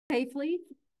safely.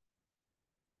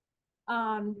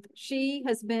 She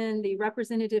has been the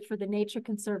representative for the Nature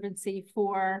Conservancy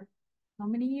for how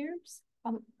many years?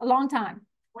 A long time.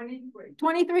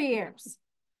 23 years.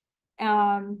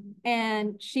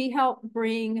 And she helped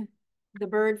bring the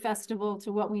bird festival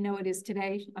to what we know it is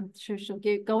today. I'm sure she'll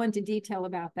go into detail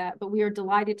about that, but we are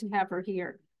delighted to have her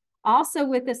here. Also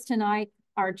with us tonight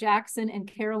are Jackson and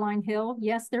Caroline Hill.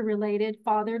 Yes, they're related,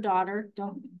 father, daughter.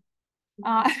 Don't,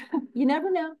 you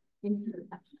never know.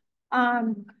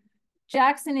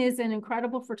 Jackson is an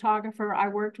incredible photographer. I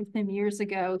worked with him years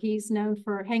ago. He's known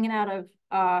for hanging out of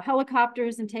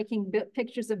helicopters and taking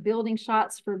pictures of building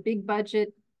shots for big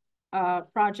budget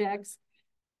projects.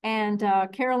 And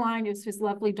Caroline is his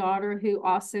lovely daughter, who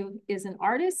also is an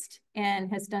artist and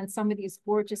has done some of these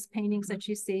gorgeous paintings that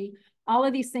you see. All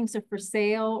of these things are for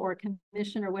sale or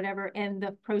commission or whatever, and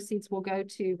the proceeds will go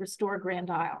to Restore Grand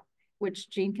Isle, which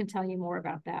Jean can tell you more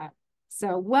about that.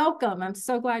 So welcome. I'm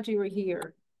so glad you were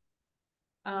here.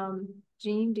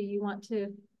 Jean, do you want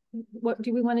to, what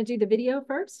do we want to do the video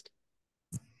first?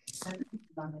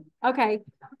 Okay.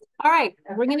 All right.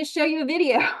 We're going to show you a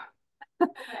video.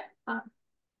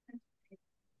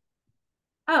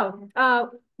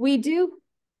 We do.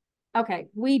 Okay.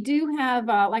 We do have,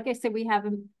 like I said, we have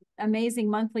amazing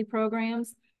monthly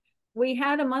programs. We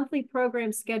had a monthly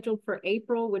program scheduled for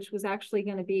April, which was actually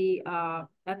going to be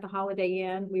at the Holiday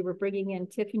Inn. We were bringing in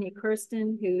Tiffany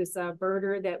Kirsten, who's a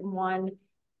birder that won,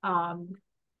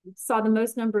 saw the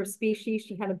most number of species.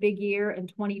 She had a big year in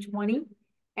 2020.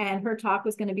 And her talk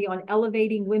was going to be on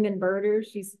elevating women birders.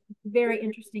 She's a very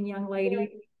interesting young lady.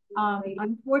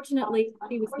 Unfortunately,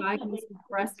 she was diagnosed with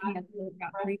breast cancer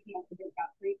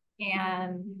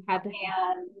and had to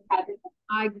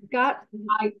I think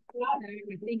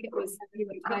it was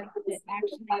that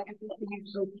actually everything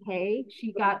is okay.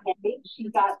 She got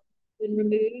been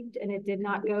removed and it did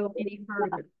not go any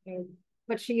further.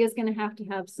 But she is going to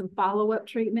have some follow-up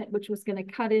treatment, which was going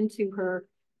to cut into her,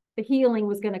 the healing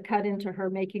was going to cut into her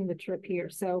making the trip here.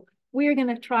 So we are going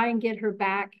to try and get her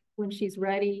back when she's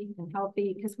ready and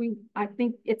healthy, because I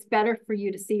think it's better for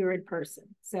you to see her in person.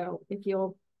 So if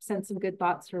you'll send some good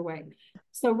thoughts her way.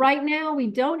 So right now we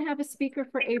don't have a speaker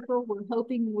for April. We're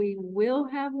hoping we will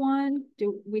have one.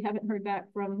 We haven't heard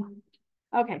back from,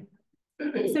 okay.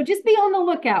 So just be on the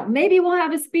lookout. Maybe we'll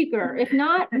have a speaker. If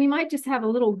not, we might just have a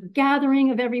little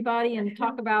gathering of everybody and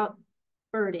talk about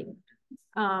birding.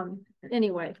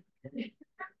 Anyway,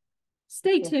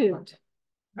 stay tuned.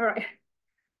 All right.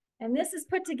 And this is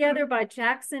put together by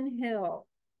Jackson Hill.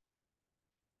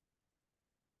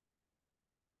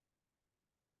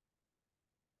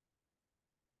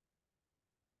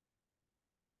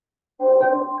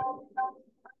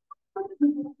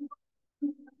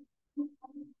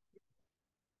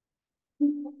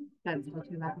 That's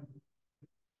what you have.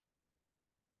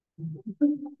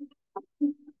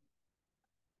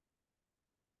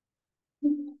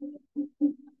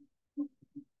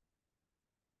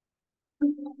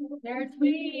 There's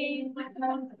me.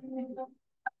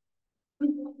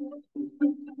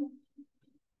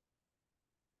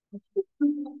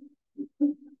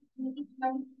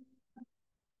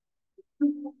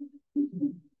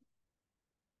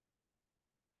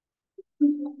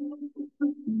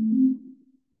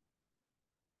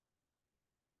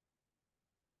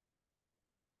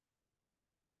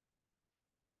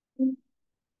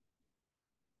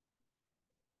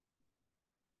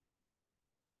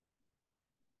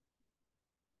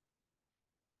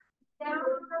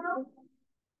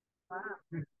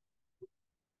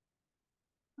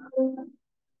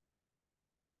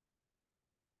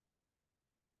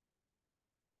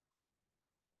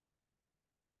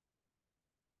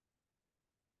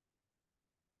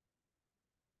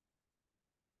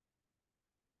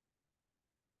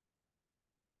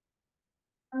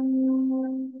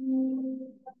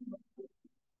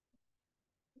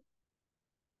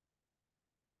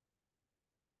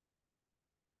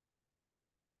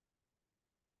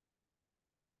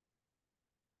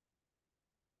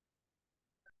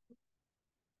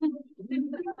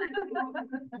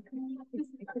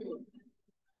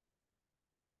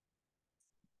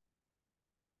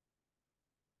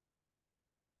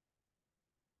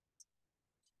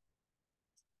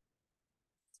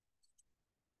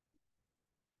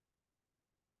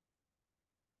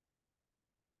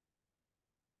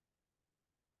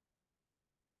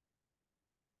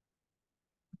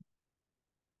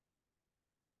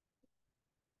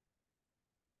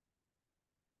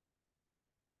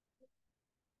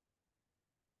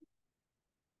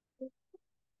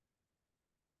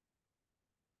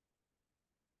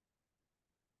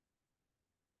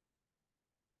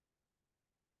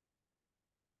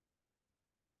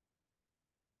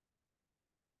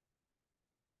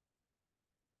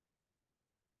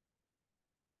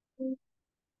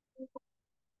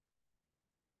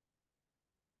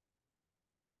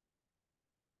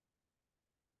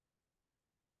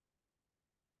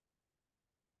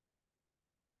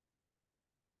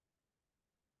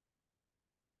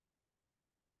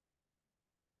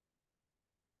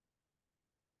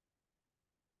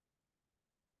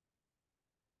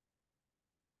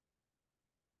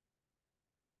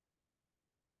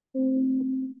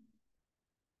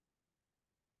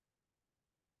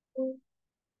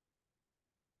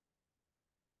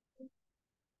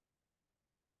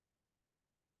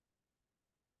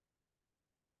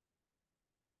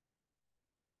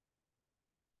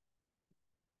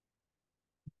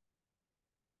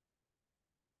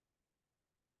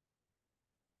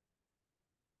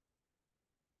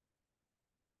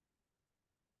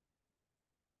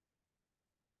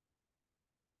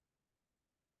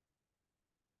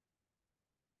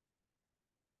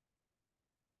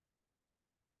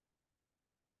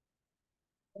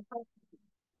 All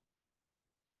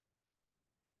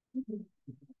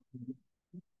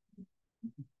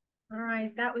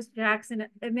right, that was Jackson.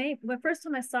 It may, the first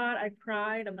time I saw it, I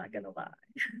cried. I'm not gonna lie.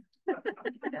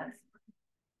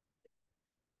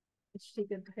 Is she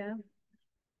good to go?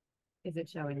 Is it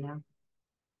showing now?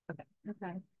 Okay.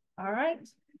 Okay. All right.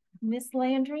 Miss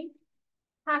Landry,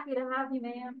 happy to have you,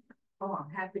 ma'am. Oh, I'm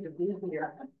happy to be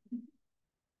here.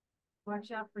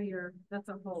 Watch out for your, that's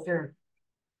a hole. Sure.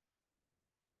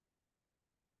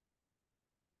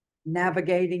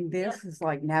 Navigating this is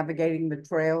like navigating the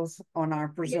trails on our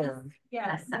preserve.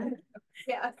 Yes.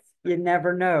 Yes. You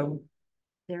never know.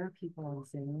 There are people on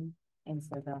Zoom, and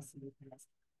so they'll see this.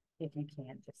 If you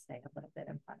can't, just stay a little bit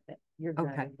in front of it. You're good.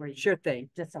 Okay, sure thing.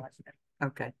 Just so much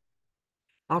better. Okay.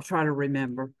 I'll try to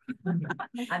remember.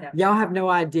 I know. Y'all have no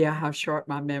idea how short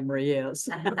my memory is.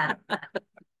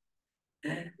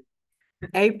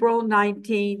 April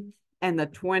 19th and the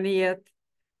 20th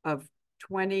of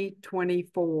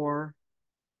 2024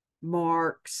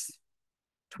 marks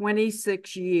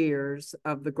 26 years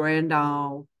of the Grand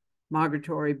Isle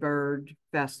Migratory Bird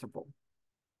Festival.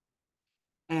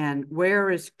 And where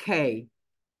is Kay?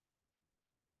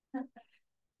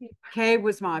 Kay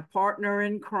was my partner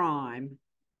in crime.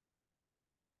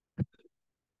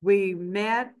 We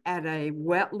met at a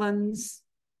wetlands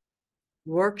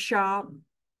workshop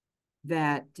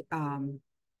that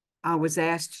I was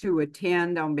asked to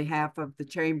attend on behalf of the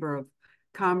Chamber of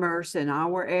Commerce in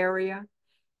our area,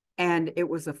 and it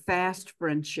was a fast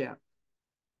friendship.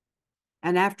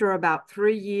 And after about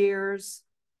 3 years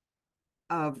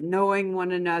of knowing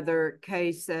one another,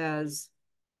 Kay says,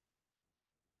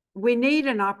 we need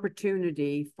an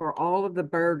opportunity for all of the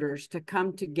birders to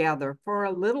come together for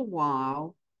a little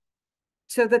while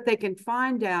so that they can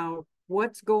find out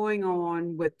what's going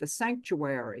on with the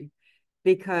sanctuary.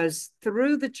 Because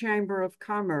through the Chamber of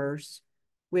Commerce,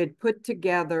 we had put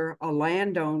together a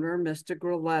landowner, Mr.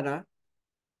 Grilletta,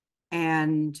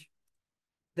 and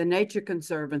the Nature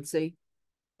Conservancy,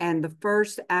 and the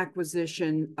first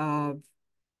acquisition of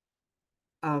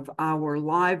our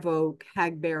live oak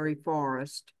hackberry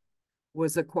forest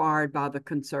was acquired by the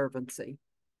Conservancy.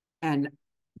 And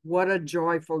what a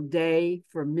joyful day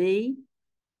for me,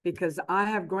 because I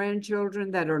have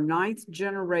grandchildren that are 9th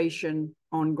generation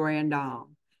on Grand Isle.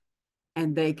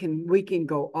 And we can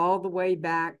go all the way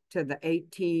back to the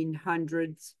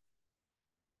 1800s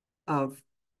of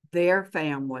their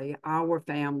family, our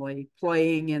family,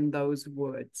 playing in those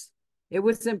woods. It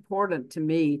was important to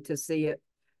me to see it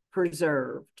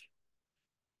preserved.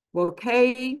 Well,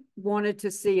 Kay wanted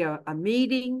to see a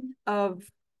meeting of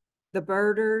the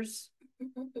birders.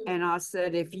 And I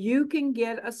said, if you can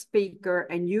get a speaker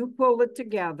and you pull it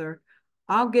together,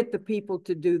 I'll get the people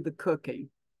to do the cooking.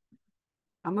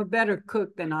 I'm a better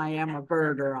cook than I am a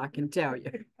birder, I can tell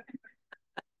you.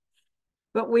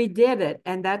 But we did it,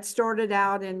 and that started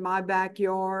out in my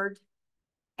backyard.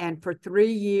 And for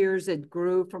 3 years, it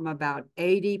grew from about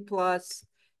 80 plus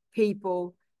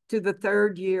people to the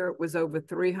 3rd year, it was over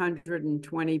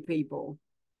 320 people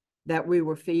that we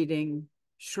were feeding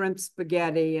shrimp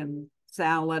spaghetti and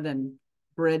salad and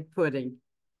bread pudding.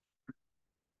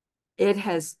 It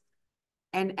has,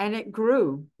 and it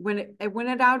grew. When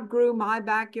it outgrew my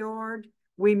backyard,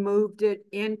 we moved it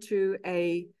into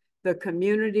the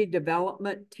community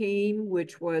development team,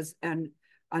 which was a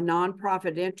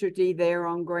nonprofit entity there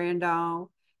on Grand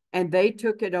Isle, and they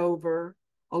took it over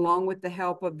along with the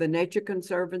help of the Nature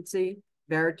Conservancy,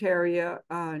 Barataria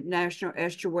National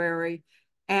Estuary,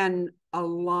 and a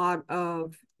lot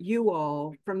of you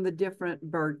all from the different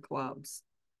bird clubs.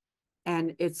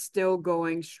 And it's still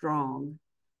going strong.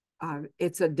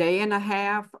 It's a day and a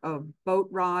half of boat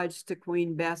rides to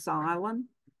Queen Bess Island.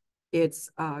 It's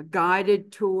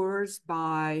guided tours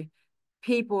by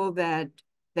people that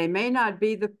they may not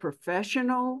be the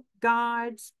professional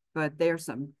guides, but they're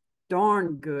some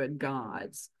darn good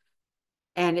guides.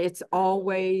 And it's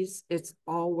always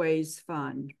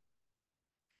fun.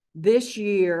 This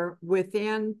year,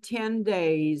 within 10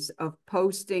 days of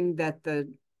posting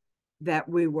that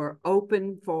we were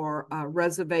open for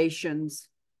reservations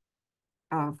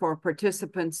for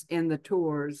participants in the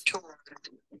tours,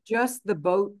 just the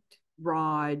boat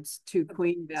rides to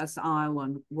Queen Bess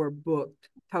Island were booked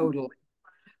totally.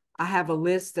 I have a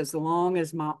list as long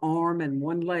as my arm and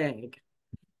one leg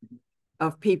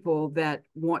of people that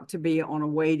want to be on a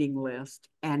waiting list,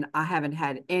 and I haven't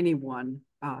had anyone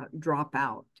drop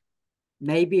out.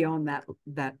 Maybe on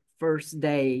that first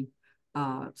day,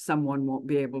 someone won't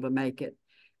be able to make it.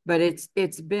 But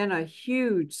it's been a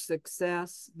huge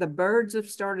success. The birds have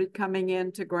started coming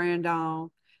into Grand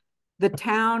Isle. The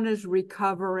town is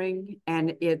recovering,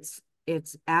 and it's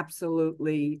it's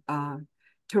absolutely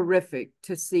terrific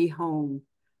to see home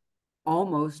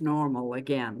almost normal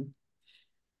again.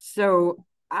 So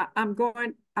I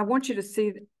want you to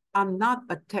see, I'm not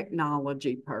a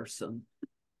technology person.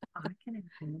 I can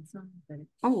advance them, but it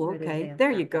Oh, should okay. advance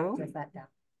There you that, go. just that down.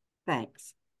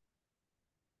 Thanks.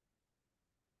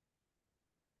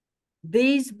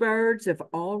 These birds have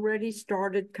already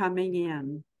started coming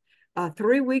in.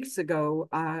 3 weeks ago,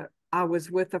 I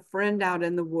was with a friend out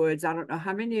in the woods. I don't know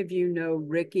how many of you know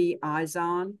Ricky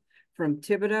Izon from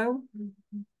Thibodeau.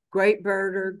 Great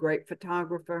birder, great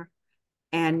photographer.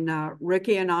 And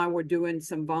Ricky and I were doing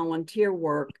some volunteer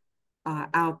work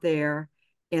out there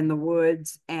in the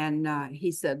woods. And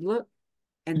he said, look,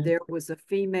 and there was a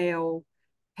female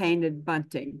painted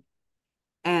bunting.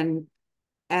 And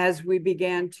as we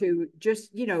began to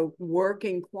just,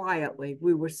 working quietly,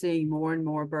 we were seeing more and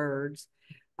more birds.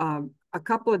 A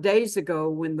couple of days ago,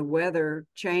 when the weather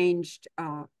changed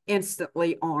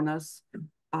instantly on us,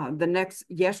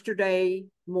 yesterday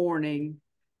morning,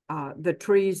 the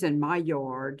trees in my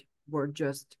yard were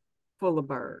just full of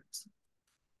birds.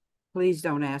 Please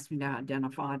don't ask me to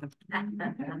identify them.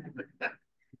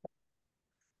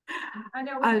 I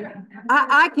know.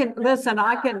 I can listen.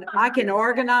 I can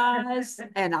organize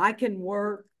and I can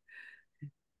work,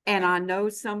 and I know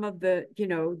some of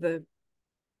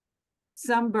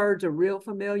some birds are real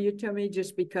familiar to me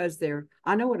just because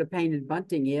I know what a painted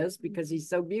bunting is because he's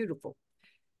so beautiful.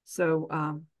 So,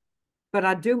 but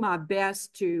I do my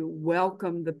best to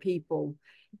welcome the people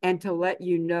and to let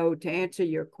you know, to answer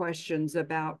your questions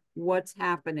about what's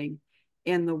happening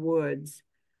in the woods.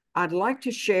 I'd like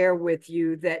to share with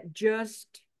you that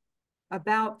just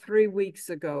about 3 weeks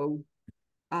ago,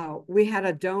 we had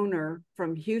a donor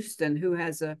from Houston who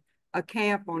has a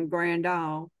camp on Grand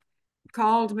Isle,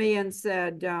 called me and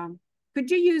said,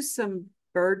 could you use some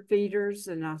bird feeders?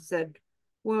 And I said,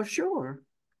 well, sure.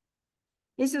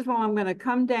 He says, well, I'm going to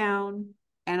come down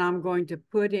and I'm going to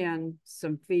put in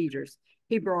some feeders.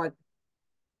 He brought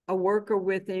a worker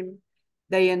with him.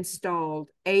 They installed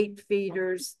 8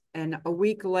 feeders, and a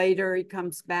week later he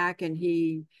comes back and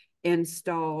he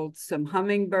installed some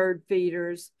hummingbird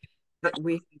feeders.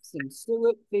 We have some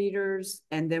suet feeders,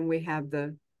 and then we have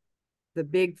the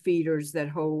big feeders that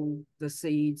hold the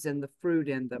seeds and the fruit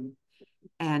in them.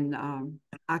 And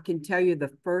I can tell you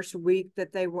the first week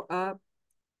that they were up,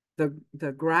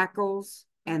 the grackles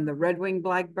and the red-winged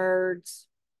blackbirds,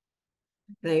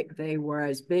 they were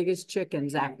as big as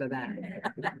chickens after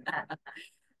that.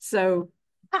 So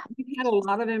we've had a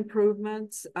lot of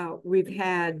improvements. We've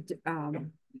had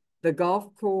the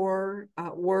Gulf Corps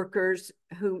workers,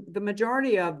 who the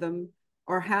majority of them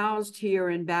are housed here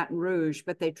in Baton Rouge,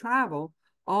 but they travel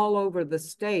all over the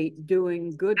state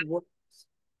doing good work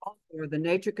for the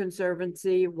Nature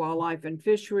Conservancy, Wildlife and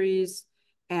Fisheries,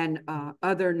 and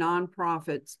other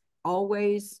nonprofits.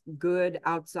 Always good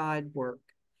outside work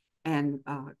and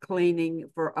cleaning.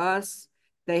 For us,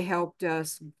 they helped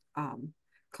us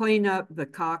clean up the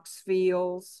Cox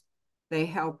fields. They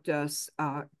helped us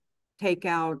take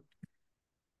out,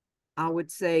 I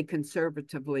would say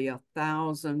conservatively,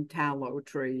 1,000 tallow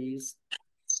trees.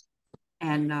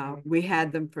 And we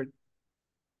had them for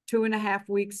 2.5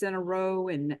 weeks in a row,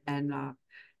 and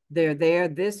they're there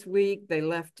this week. They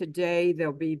left today.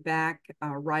 They'll be back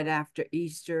right after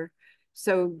Easter.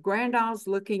 So Grand Isle's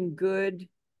looking good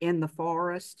in the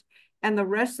forest, and the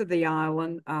rest of the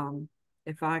island.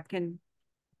 If I can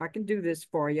do this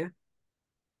for you.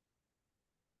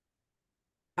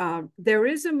 There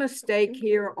is a mistake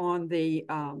here on the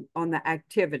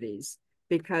activities,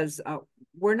 because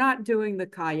we're not doing the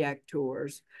kayak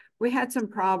tours. We had some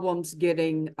problems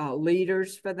getting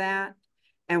leaders for that,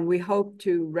 and we hope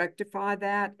to rectify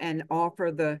that and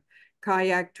offer the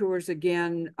kayak tours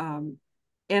again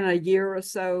in a year or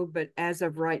so. But as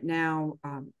of right now,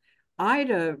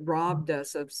 Ida robbed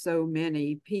us of so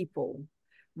many people,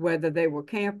 whether they were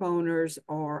camp owners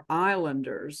or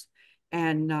islanders,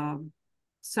 and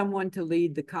someone to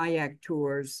lead the kayak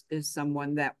tours is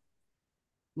someone that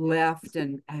left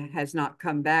and has not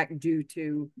come back due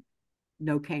to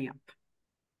no camp.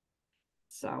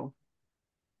 So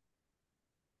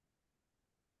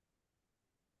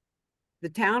the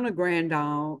town of Grand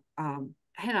Isle, and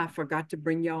I forgot to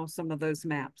bring y'all some of those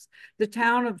maps. The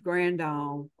town of Grand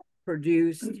Isle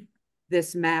produced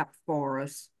this map for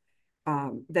us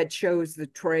that shows the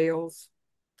trails.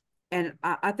 And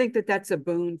I think that that's a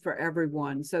boon for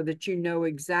everyone, so that you know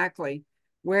exactly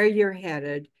where you're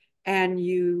headed, and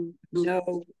you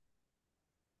know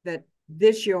that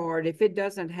this yard, if it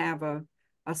doesn't have a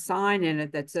sign in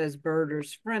it that says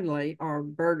birders friendly or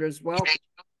birders welcome,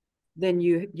 then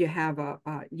you have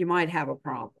you might have a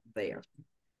problem there.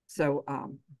 So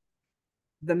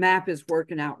the map is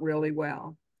working out really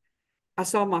well. I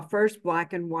saw my first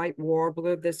black and white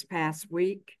warbler this past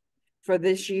week for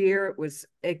this year. It was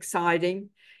exciting.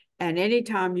 And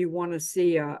anytime you want to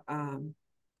see a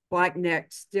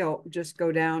black-necked stilt, just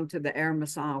go down to the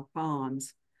Ermesile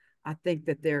Ponds. I think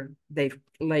that they've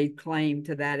laid claim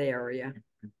to that area.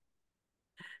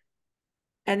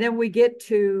 And then we get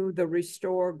to the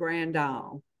Restore Grand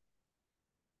Isle.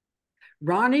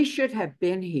 Ronnie should have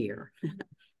been here.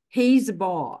 He's the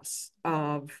boss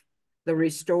of the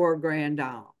Restore Grand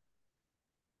Isle.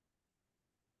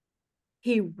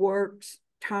 He works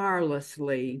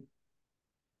tirelessly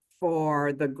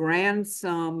for the grand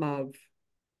sum of,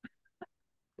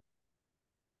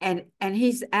 and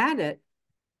he's at it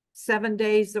 7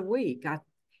 days a week.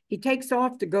 He takes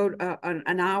off to go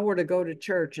an hour to go to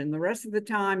church, and the rest of the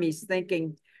time he's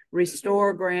thinking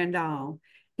Restore Grand Isle.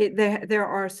 There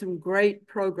are some great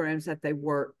programs that they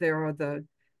work. There are the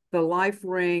life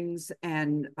rings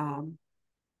and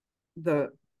the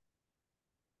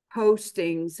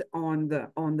postings on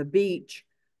the beach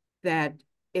that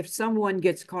if someone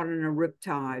gets caught in a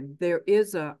riptide, there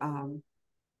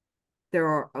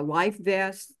are a life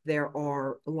vests, there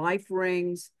are life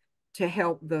rings to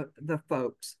help the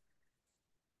folks.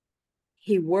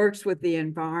 He works with the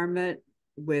environment,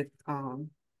 with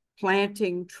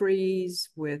planting trees,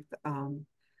 with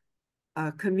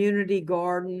a community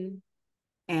garden,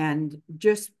 and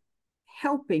just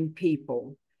helping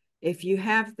people. If you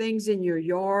have things in your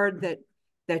yard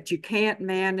that you can't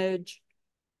manage,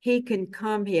 he can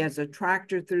come. He has a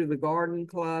tractor through the garden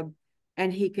club,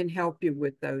 and he can help you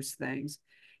with those things.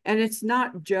 And it's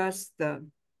not just the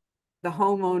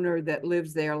homeowner that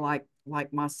lives there like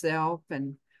myself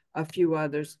and a few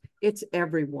others. It's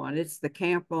everyone. It's the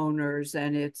camp owners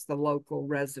and it's the local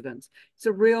residents. It's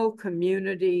a real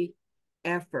community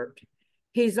effort.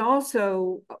 He's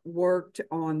also worked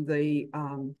on the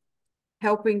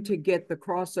helping to get the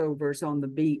crossovers on the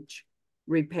beach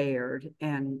repaired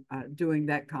and doing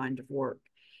that kind of work.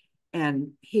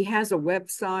 And he has a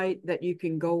website that you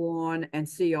can go on and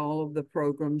see all of the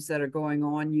programs that are going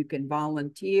on. You can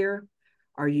volunteer,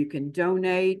 or you can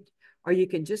donate, or you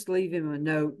can just leave him a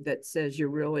note that says you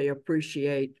really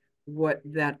appreciate what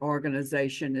that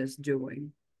organization is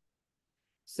doing.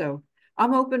 So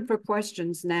I'm open for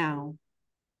questions now.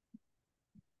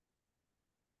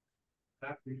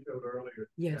 That we showed earlier.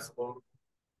 Yes.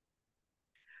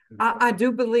 I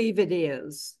do believe it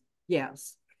is.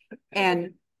 Yes.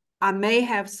 And I may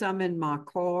have some in my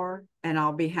car, and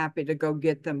I'll be happy to go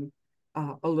get them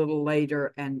a little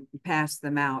later and pass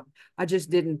them out. I just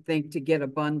didn't think to get a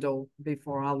bundle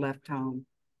before I left home.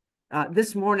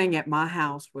 This morning at my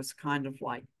house was kind of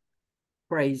like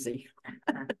crazy.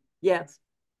 Yes.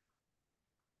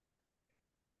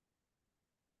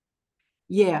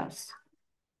 Yes.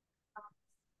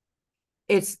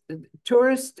 It's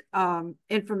tourist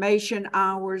information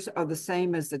hours are the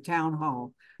same as the town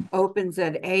hall. Opens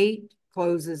at 8,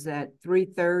 closes at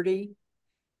 3:30.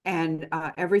 And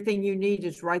everything you need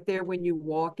is right there when you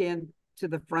walk in to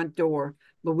the front door.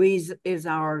 Louise is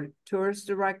our tourist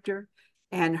director,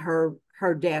 and her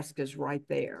desk is right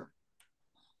there.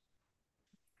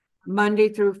 Monday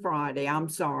through Friday. I'm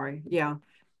sorry. Yeah.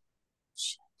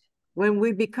 When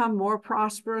we become more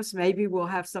prosperous, maybe we'll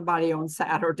have somebody on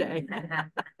Saturday.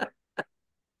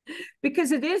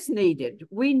 Because it is needed.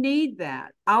 We need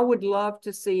that. I would love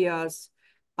to see us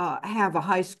have a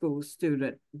high school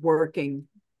student working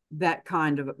that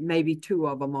kind of, maybe 2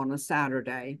 of them on a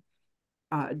Saturday,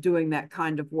 doing that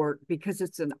kind of work, because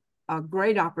it's a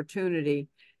great opportunity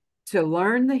to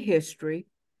learn the history,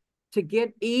 to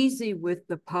get easy with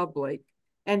the public,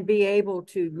 and be able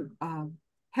to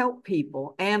help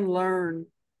people and learn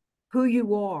who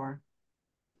you are,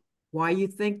 why you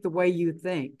think the way you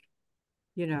think.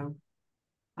 You know,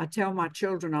 I tell my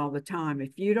children all the time,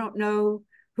 if you don't know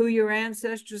who your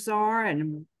ancestors are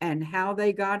and how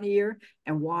they got here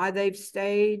and why they've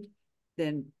stayed,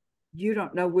 then you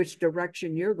don't know which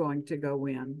direction you're going to go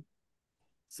in.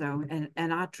 So,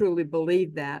 and I truly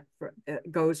believe that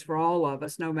it goes for all of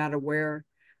us, no matter where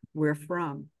we're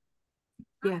from.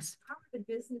 Yes. How are the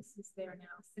businesses there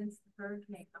now since the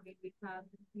hurricane? I mean,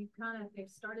 they've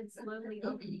started slowly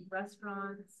opening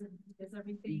restaurants, and is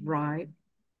everything right?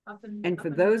 And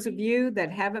for those of you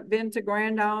that haven't been to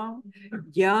Grand Isle,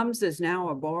 Yums is now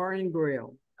a bar and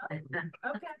grill.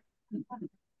 Okay.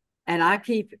 And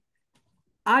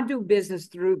I do business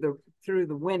through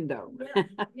the window.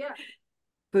 Yeah.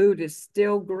 Food is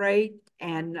still great,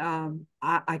 And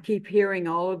I keep hearing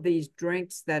all of these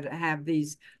drinks that have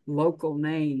these local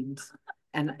names,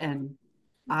 and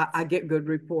I get good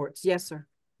reports. Yes, sir.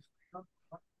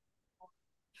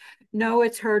 No,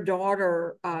 it's her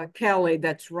daughter, Kelly,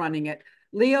 that's running it.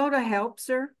 Leota helps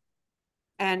her.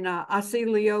 And I see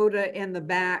Leota in the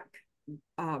back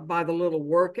by the little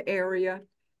work area.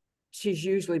 She's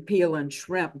usually peeling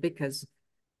shrimp because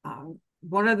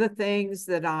one of the things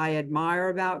that I admire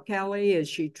about Kelly is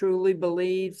she truly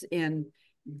believes in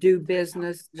do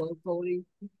business locally,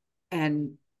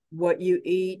 and what you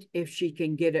eat, if she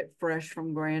can get it fresh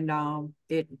from Grand Isle,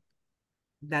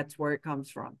 that's where it comes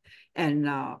from. And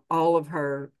all of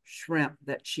her shrimp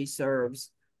that she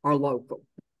serves are local,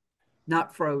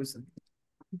 not frozen.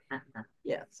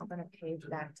 Yes. I'm gonna page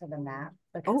back to the map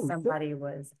because somebody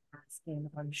was asking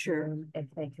on Zoom if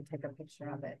they could take a picture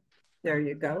of it. There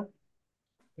you go.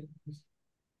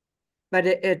 But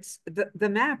it's the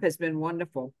map has been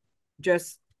wonderful,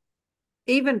 just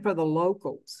even for the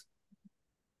locals,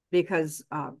 because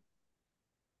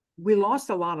we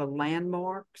lost a lot of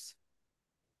landmarks.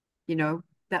 You know,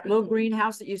 that little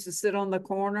greenhouse that used to sit on the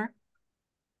corner,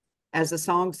 as the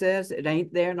song says, it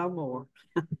ain't there no more.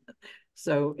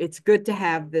 So it's good to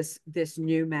have this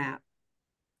new map.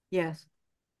 Yes.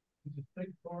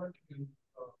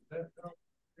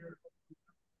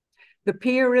 The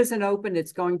pier isn't open.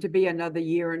 It's going to be another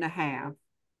year and a half,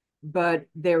 but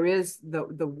there is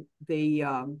the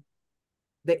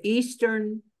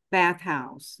eastern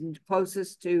bathhouse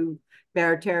closest to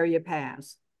Barataria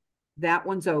Pass. That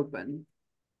one's open,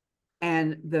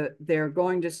 and they're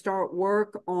going to start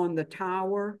work on the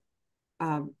tower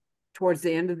towards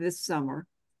the end of this summer.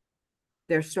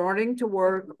 They're starting to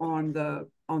work on the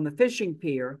fishing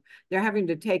pier. They're having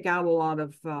to take out a lot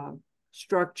of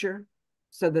structure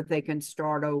so that they can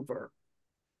start over.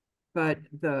 But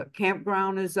the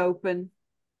campground is open,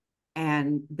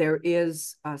 and there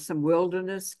is some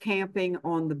wilderness camping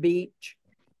on the beach.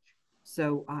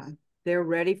 So they're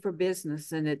ready for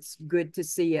business, and it's good to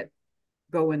see it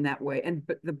going that way. And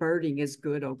the birding is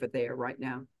good over there right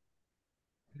now.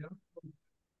 Yeah.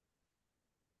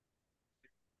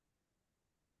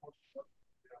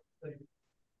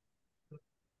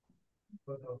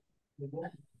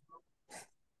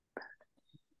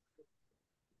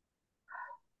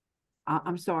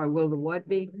 I'm sorry, will the what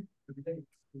be?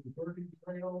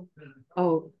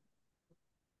 Oh.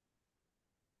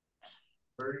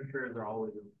 Birding trails are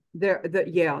always open.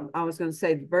 Yeah, I was going to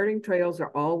say the birding trails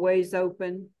are always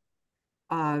open.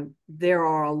 There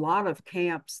are a lot of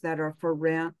camps that are for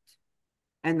rent,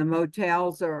 and the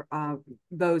motels are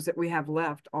those that we have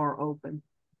left are open.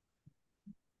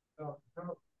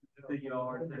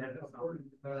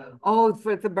 Oh,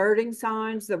 for the birding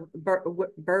signs, the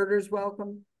birders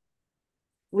welcome.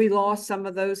 We lost some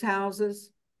of those houses,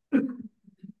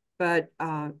 but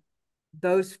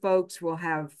those folks will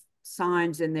have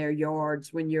signs in their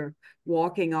yards when you're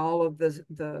walking all of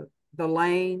the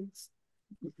lanes.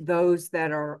 Those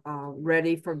that are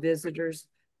ready for visitors,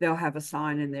 they'll have a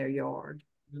sign in their yard.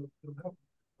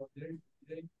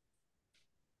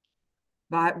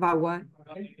 By what?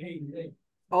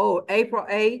 Oh, April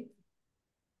 8th.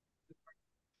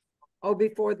 Oh,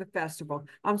 before the festival.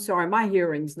 I'm sorry, my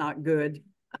hearing's not good.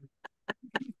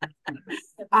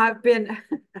 I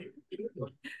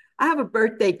have a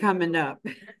birthday coming up.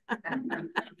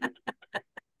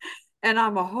 And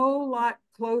I'm a whole lot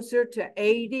closer to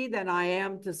 80 than I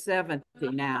am to 70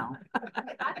 now.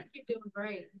 I think you're doing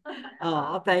great.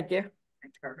 Oh, thank you.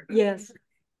 Yes.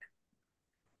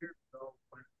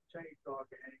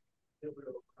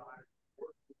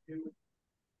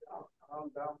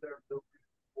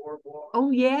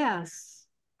 Oh, yes.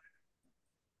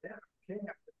 That camp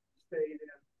stayed in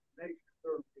Nation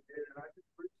Service and I just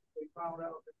recently found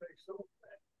out that they sold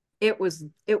that.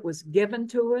 It was given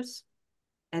to us,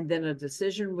 and then a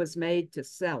decision was made to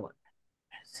sell it.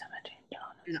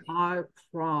 And I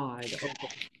cried over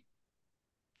it.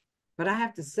 But I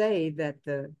have to say that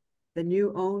the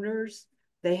new owners,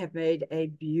 they have made a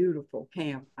beautiful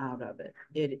camp out of it.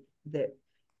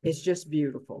 It's just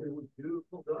beautiful. It was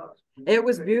beautiful to us. It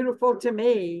was beautiful to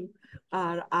me.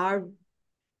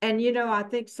 And you know, I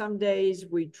think some days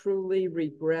we truly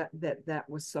regret that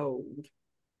was sold,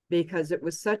 because it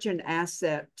was such an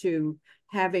asset to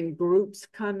having groups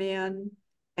come in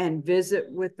and visit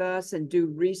with us and do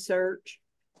research.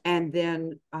 And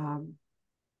then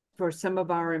for some of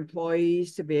our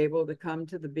employees to be able to come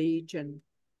to the beach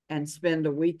and spend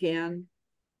a weekend,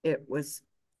 it was,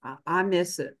 I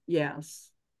miss it, yes.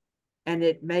 And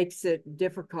it makes it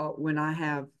difficult when I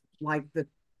have like the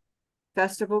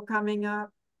festival coming up.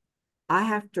 I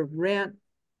have to rent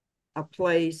a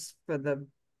place for the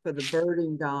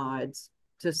birding guides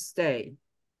to stay.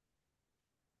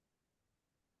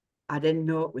 I didn't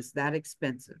know it was that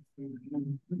expensive.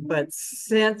 But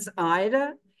since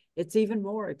Ida, it's even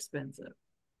more expensive.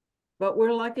 But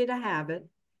we're lucky to have it,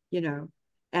 you know.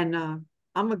 And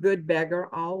I'm a good beggar.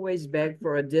 I always beg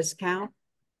for a discount.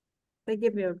 They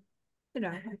give me a, you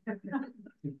know,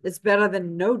 it's better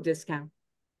than no discount.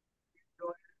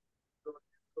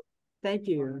 Thank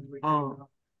you.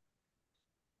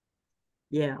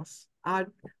 Yes, I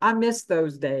miss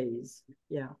those days.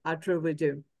 Yeah, I truly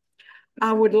do.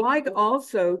 I would like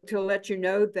also to let you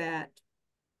know that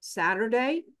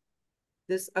Saturday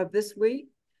this week,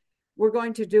 we're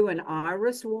going to do an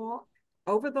iris walk.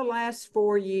 Over the last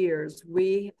 4 years,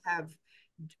 we have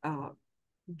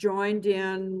joined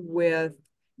in with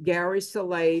Gary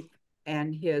Salate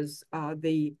and his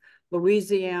the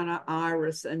Louisiana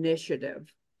Iris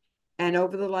Initiative. And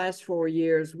over the last 4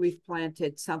 years, we've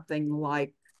planted something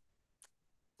like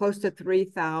close to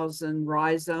 3,000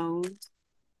 rhizomes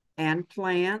and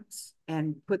plants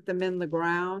and put them in the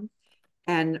ground.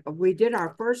 And we did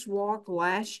our first walk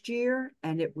last year,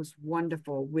 and it was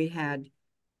wonderful. We had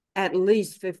at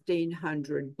least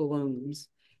 1,500 blooms.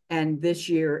 And this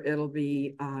year it'll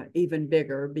be even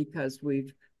bigger because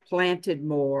we've planted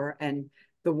more. And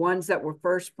the ones that were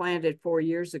first planted 4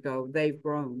 years ago, they've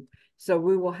grown. So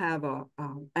we will have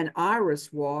an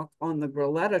iris walk on the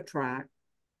Groletta track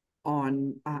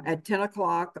on at 10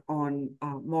 o'clock on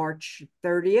March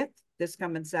 30th, this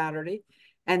coming Saturday.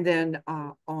 And then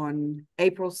on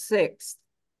April 6th,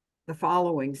 the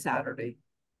following Saturday,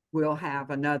 we'll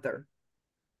have another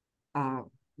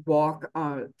walk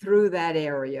through that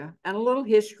area and a little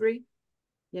history.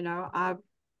 You know, I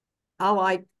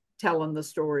like telling the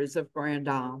stories of Grand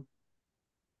Isle.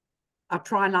 I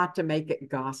try not to make it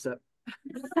gossip.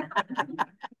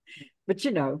 But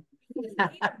you know.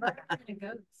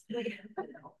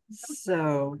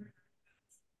 So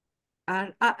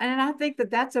and I think that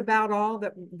that's about all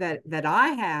that I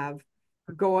have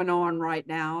going on right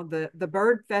now. The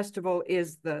Bird Festival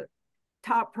is the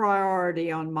top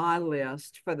priority on my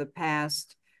list for the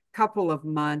past couple of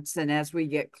months, and as we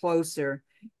get closer,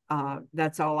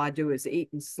 that's all I do is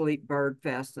eat and sleep Bird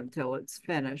Fest until it's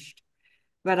finished.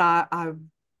 But I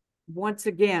once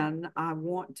again, I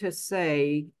want to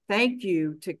say thank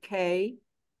you to Kay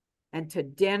and to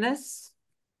Dennis,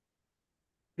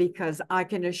 because I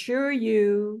can assure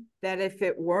you that if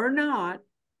it were not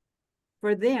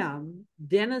for them,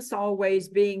 Dennis always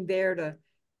being there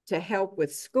to help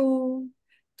with school,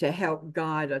 to help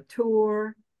guide a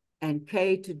tour, and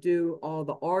Kay to do all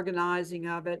the organizing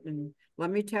of it. And let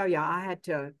me tell you, I had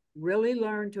to really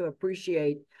learn to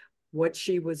appreciate what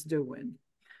she was doing.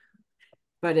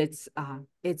 But it's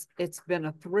been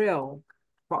a thrill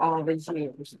for all these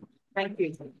years. Thank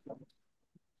you.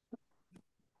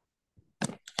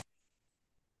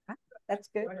 That's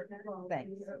good.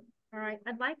 Thanks. All right,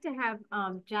 I'd like to have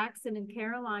Jackson and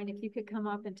Caroline, if you could come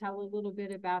up and tell a little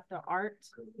bit about the art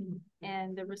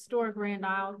and the Restore Grand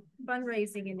Isle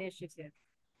fundraising initiative.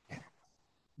 Yeah.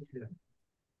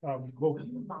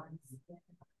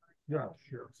 Yeah,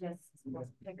 sure. Just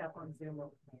pick up on Zoom.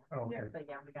 Oh, okay. But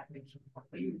yeah, we got pictures.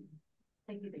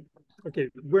 Thank you. Okay,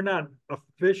 we're not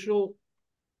official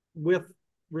with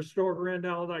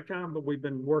RestoreGrandIsle.com, but we've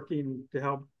been working to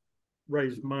help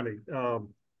raise money.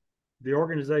 The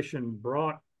organization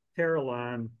brought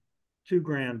Caroline to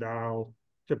Grand Isle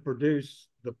to produce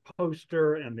the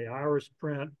poster and the iris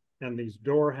print and these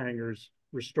door hangers,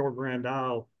 Restore Grand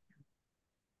Isle.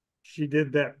 She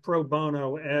did that pro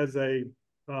bono as a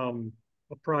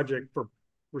project for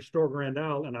Restore Grand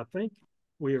Isle, and I think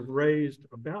we have raised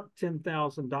about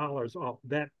 $10,000 off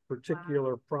that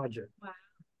particular project. Wow.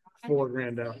 For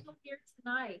Grand Isle. Here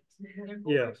tonight.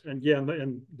 Yes, and yeah,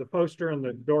 and the poster and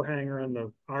the door hanger and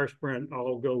the iris print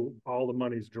all the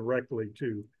money's directly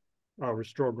to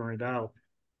Restore Grand Isle.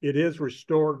 It is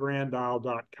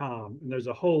restoregrandisle.com, and there's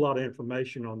a whole lot of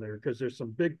information on there because there's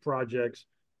some big projects,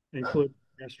 including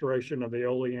restoration of the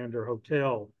Oleander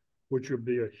Hotel, which would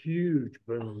be a huge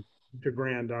boon to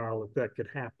Grand Isle if that could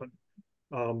happen.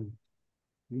 I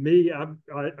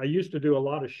used to do a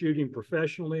lot of shooting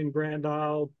professionally in Grand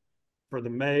Isle for the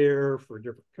mayor, for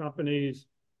different companies,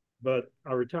 but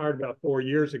I retired about 4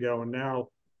 years ago, and now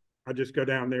I just go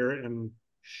down there and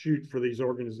shoot for these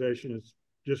organizations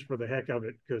just for the heck of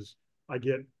it, because I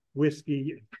get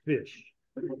whiskey and fish.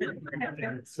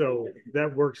 And so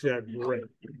that works out great.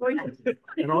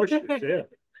 And oysters, yeah.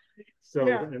 So,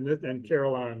 yeah. And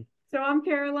Caroline. So I'm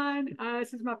Caroline.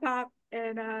 This is my pop,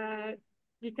 and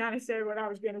you kind of said what I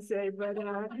was going to say, but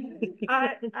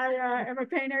I am a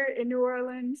painter in New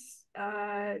Orleans.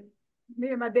 Me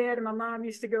and my dad and my mom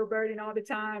used to go birding all the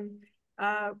time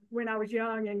when I was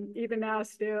young, and even now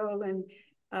still. And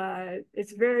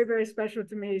it's very, very special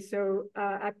to me. So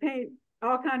I paint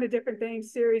all kinds of different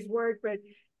things, series work, but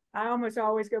I almost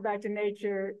always go back to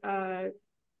nature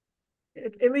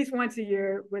at least once a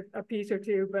year with a piece or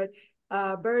two. But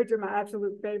birds are my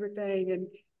absolute favorite thing.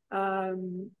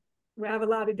 And we have a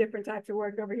lot of different types of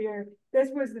work over here. This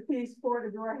was the piece for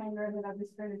the door hanger that I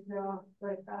just finished off.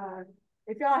 But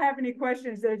if y'all have any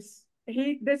questions, this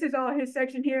is all his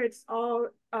section here. It's all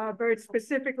birds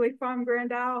specifically from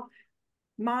Grand Isle.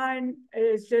 Mine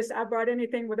is just, I brought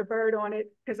anything with a bird on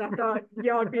it because I thought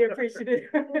y'all would be appreciative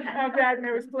of that, and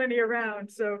there was plenty around.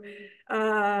 So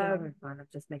fun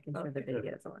of just making sure the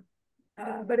video's on.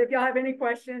 but if y'all have any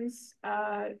questions,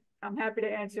 I'm happy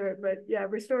to answer it. But yeah,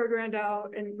 restore Grand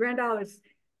Isle, and Grand Isle is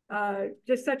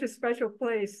just such a special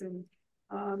place. And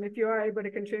if you are able to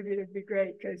contribute, it'd be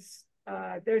great, because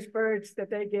there's birds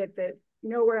that they get that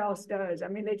nowhere else does. I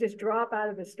mean, they just drop out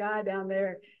of the sky down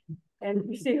there, and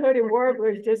you see hooded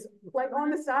warblers just like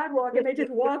on the sidewalk, and they just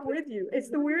walk with you.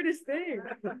 It's the weirdest thing.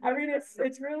 I mean,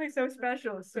 it's really so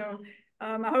special. So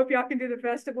I hope y'all can do the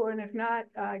festival, and if not,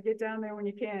 get down there when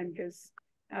you can, because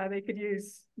they could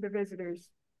use the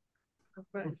visitors.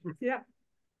 But yeah.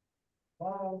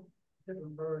 All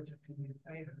different birds that can be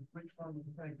painted. Which one do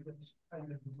you think is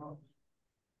painted the most?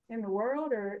 In the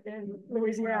world or in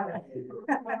Louisiana?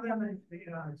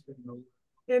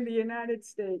 In the United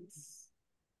States.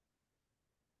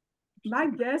 My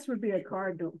guess would be a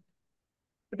cardinal,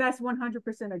 but that's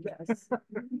 100% a guess.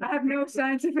 I have no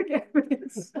scientific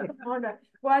evidence on that.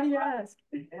 Why do you ask?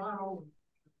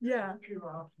 Yeah.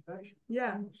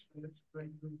 Yeah.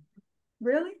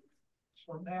 Really?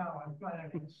 So now I'm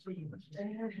planning to see this.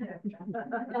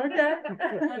 Okay.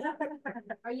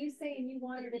 Are you saying you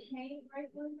want her to paint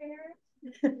right blue bear?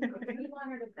 You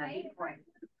want her to paint right?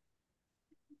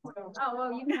 Oh,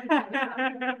 well, you can.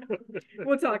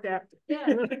 We'll talk after. Yeah.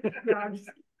 No, I'm just-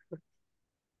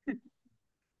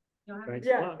 Thanks a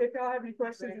yeah, lot. if y'all have any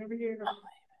questions over here.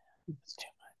 It's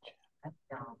too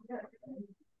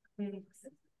much.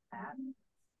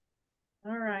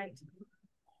 All right.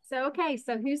 So, okay,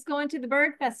 so who's going to the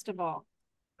bird festival?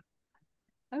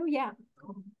 Oh, yeah.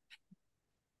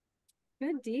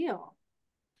 Good deal.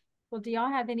 Well, do y'all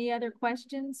have any other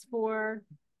questions for?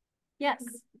 Yes.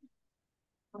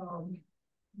 Well,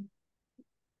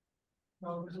 it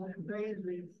was an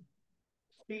invasive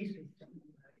species.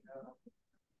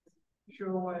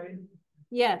 Sureway.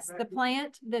 Yes, the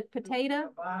plant, the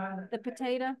potato, Vine, the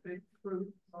potato. big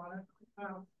fruit on it.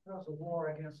 How's the war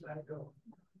against that go?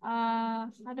 I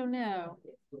don't know.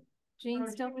 Gene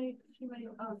still.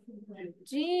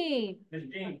 Gene.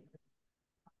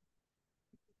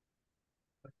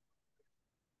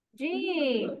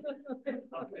 Gene.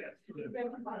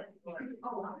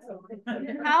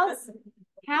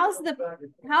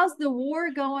 How's the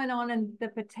war going on in the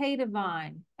potato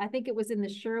vine? I think it was in the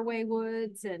Sherway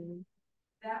Woods, and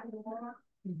That war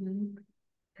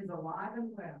is alive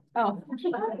and well. oh.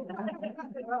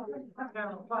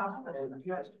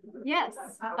 Yes.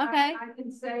 Okay. I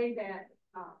can say that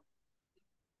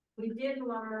we did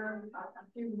learn a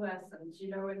few lessons. You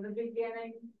know, in the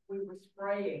beginning, we were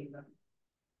spraying them,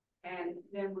 and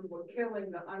then we were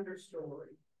killing the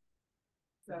understory.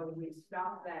 So we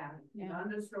stopped that. Yeah. The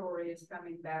understory is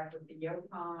coming back with the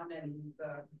yopon and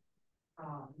the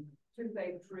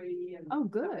toothache tree and Oh, some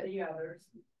good. of the others.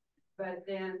 But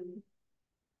then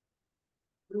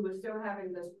we were still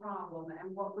having this problem,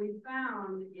 and what we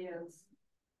found is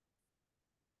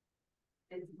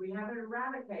we haven't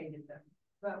eradicated them,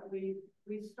 but we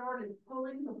started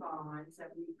pulling the vines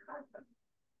and we cut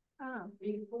them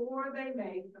before they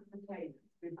make the potatoes,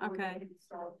 before they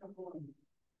start to bloom,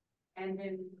 and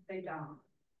then they die.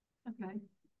 Okay.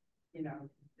 You know,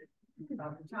 by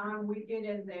the time we get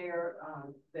in there,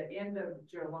 the end of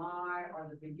July or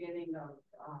the beginning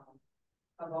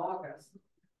of August,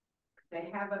 they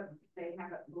haven't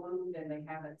bloomed and they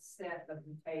haven't set the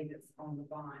potatoes on the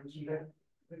vines yet.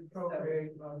 They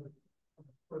procreate by the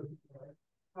fruit, right?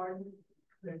 Pardon?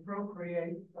 They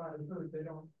procreate by the fruit, they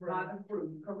don't. By the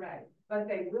fruit, correct. But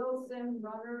they will send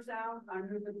runners out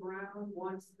under the ground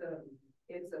once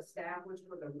it's established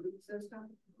for the root system,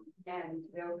 and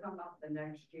they'll come up the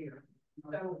next year.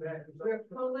 So we're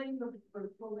pulling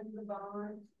the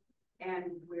vines, and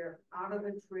we're out of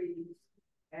the trees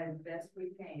as best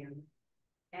we can,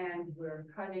 and we're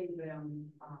cutting them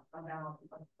about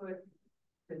a foot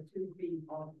to 2 feet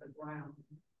off the ground,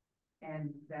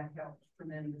 and that helps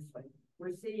tremendously.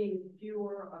 we're seeing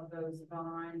fewer of those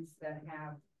vines that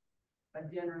have a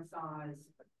dinner size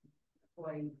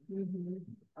plate,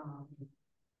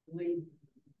 leaf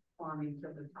climbing to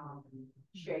the top and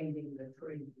shading the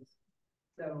trees.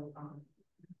 So,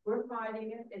 we're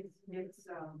fighting it. It's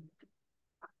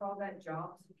I call that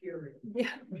job security. Yeah.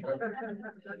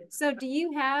 So do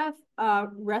you have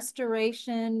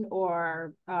restoration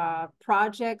or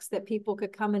projects that people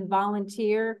could come and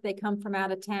volunteer if they come from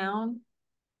out of town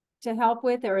to help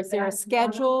with, or is there a That's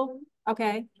schedule?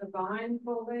 Okay, The vine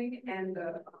pulling and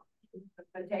the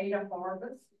potato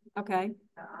harvest. okay.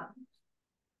 Uh,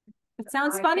 It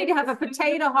sounds I funny to think have a the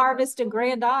potato harvest in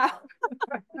Grand Isle.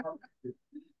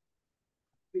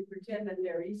 We pretend that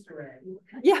they're Easter eggs.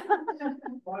 Yeah.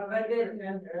 Why But do you then-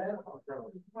 pretend they're edible?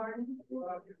 Pardon?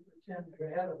 Why do you pretend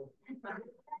they're edible?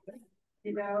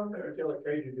 You know,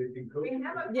 we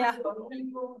have a Yeah. couple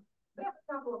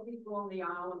of people, on the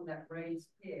island that raise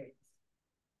pigs.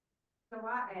 So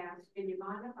I asked, can you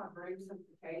mind if I bring some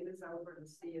potatoes over to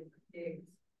see if the pigs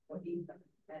will eat them?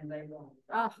 And they won't.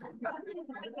 Oh,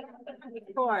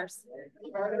 of course.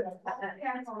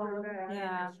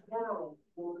 Yeah. Squirrels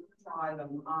won't try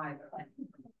them either.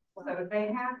 So they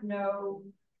have no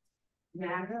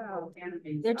natural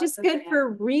enemies. They're just other good than- for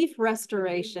reef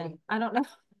restoration. I don't know.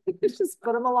 Just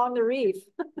put them along the reef.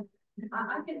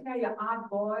 I can tell you, I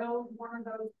boiled one of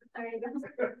those potatoes,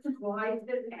 sliced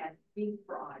it and deep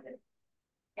fried it.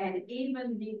 And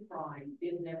even deep frying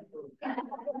didn't improve.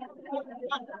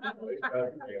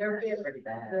 They're pretty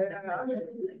bad.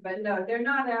 But no, they're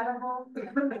not edible.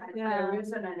 Yeah. There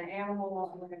isn't an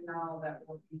animal on the canal that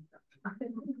will eat them.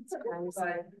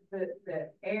 But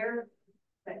the air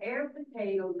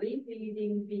potato leaf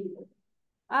eating beetle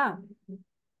Ah,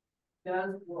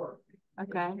 does work.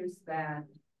 okay. It's just that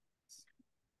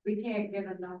we can't get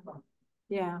enough of them.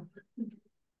 Yeah. You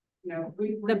know,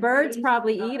 we. The birds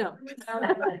probably eat them.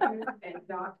 And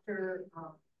Dr.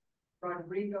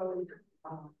 Rodrigo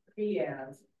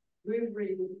Diaz,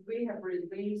 we have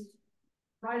released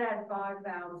right at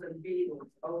 5,000 beetles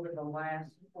over the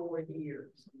last 4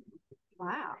 years.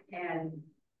 Wow. And,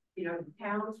 you know,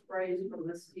 town sprays for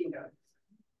mosquitoes.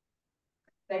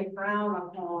 They frown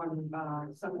upon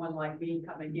someone like me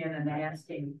coming in and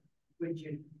asking, would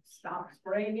you stop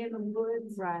spraying in the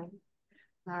woods? Right.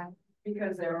 Right.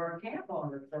 Because there are camp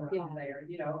owners around Yeah. there,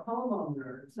 you know,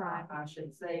 homeowners, Right. I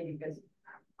should say, because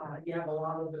you have a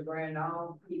lot of the Grand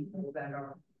Isle people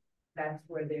that's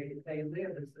where they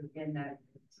live, is in that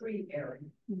tree area.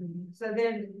 Mhm. So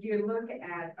then you look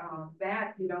at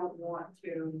that, you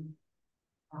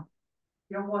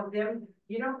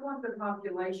don't want the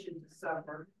population to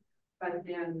suffer, but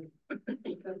then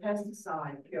the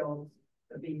pesticide kills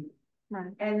the bees.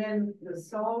 Right. And then the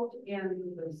salt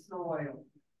in the soil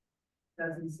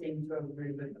doesn't seem to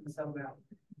agree with them so well,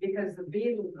 because the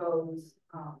beetle goes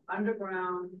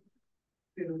underground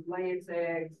to lay its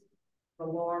eggs, the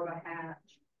larva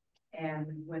hatch,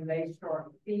 and when they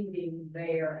start feeding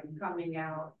there and coming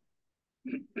out,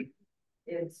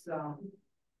 it's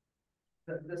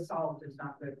the salt is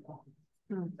not good for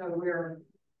them. So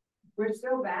we're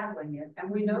still battling it, and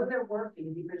we know they're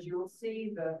working because you'll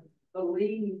see the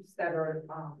leaves that are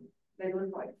they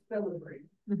look like filigree.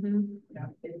 Mm-hmm. You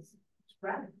know, it's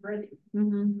rather pretty,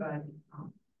 Mm-hmm. but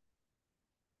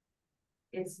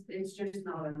it's just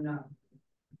not enough.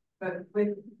 But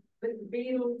with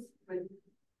beetles, with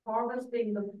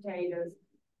harvesting the potatoes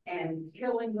and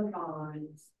killing the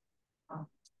vines,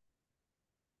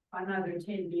 another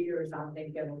 10 years, I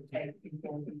think it'll take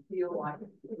before we feel like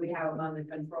we have them under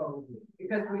control,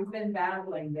 because we've been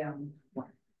battling them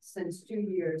since 2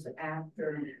 years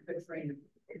after Katrina.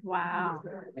 Wow.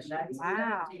 And that's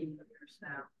Wow. 17 years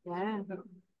now. Yeah.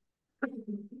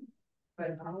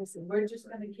 But we're just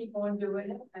gonna keep on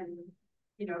doing it and,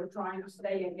 you know, trying to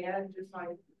stay ahead, just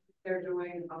like they're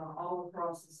doing all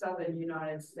across the southern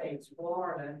United States.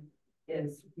 Florida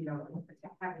is, you know,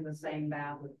 having the same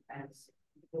battle as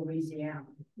Louisiana.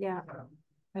 Yeah. So,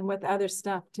 And with other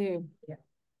stuff too. Yeah.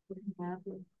 Yeah.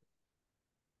 Do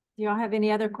y'all have any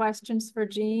other questions for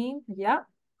Jean? Yep.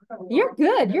 You're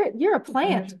good. You're a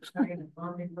plant.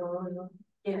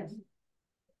 yes,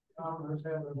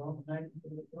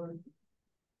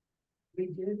 we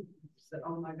do. So,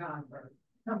 oh my God, Bert.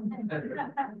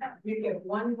 You get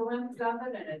one glimpse of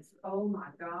it and it's, oh my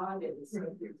God, it's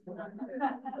so beautiful.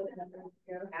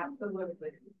 Absolutely,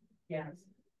 yes.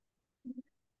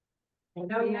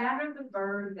 No matter the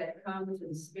bird that comes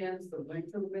and spends the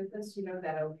winter with us, you know,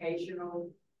 that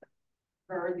occasional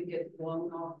bird that gets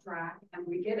blown off track, and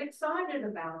we get excited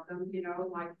about them, you know,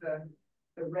 like the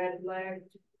red-legged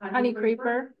Honey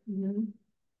creeper. Mhm.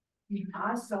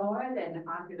 I saw it and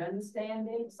I could understand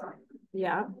the excitement,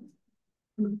 Yeah.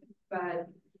 but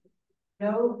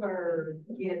no bird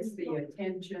gets the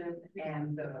attention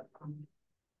and the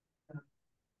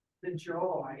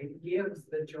joy, gives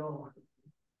the joy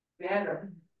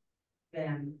better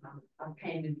than a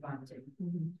painted bunting.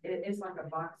 It's like a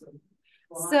box of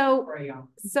crayon.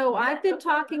 So I've been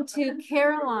talking to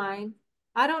Caroline.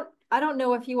 I don't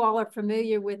know if you all are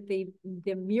familiar with the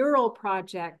mural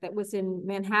project that was in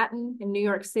Manhattan in New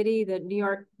York City, the New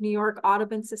York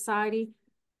Audubon Society.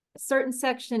 A certain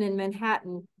section in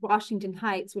Manhattan, Washington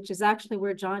Heights, which is actually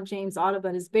where John James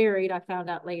Audubon is buried, I found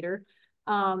out later.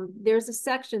 There's a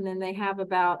section, then they have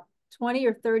about 20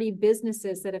 or 30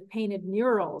 businesses that have painted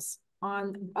murals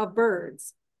of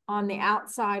birds on the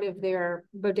outside of their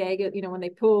bodega, you know, when they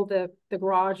pull the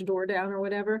garage door down or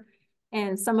whatever.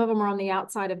 And some of them are on the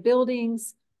outside of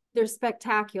buildings. They're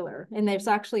spectacular. And there's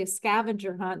actually a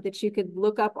scavenger hunt that you could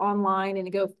look up online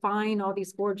and go find all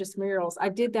these gorgeous murals. I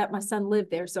did that. My son lived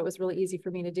there, so it was really easy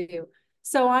for me to do.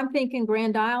 So I'm thinking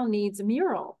Grand Isle needs a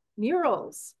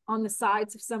murals on the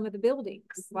sides of some of the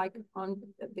buildings, like on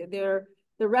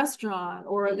the restaurant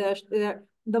or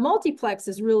the multiplex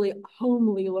is really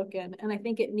homely looking, and I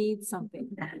think it needs something.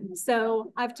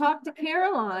 So I've talked to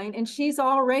Caroline and she's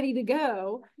all ready to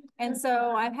go. And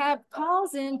so I've had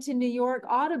calls into New York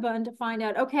Audubon to find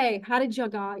out, okay, how did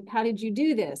you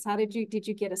do this? Did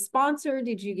you get a sponsor?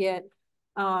 Did you get,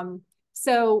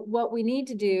 so what we need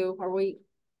to do,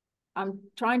 I'm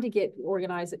trying to get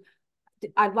organized.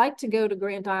 I'd like to go to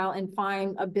Grand Isle and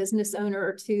find a business owner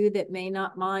or two that may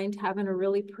not mind having a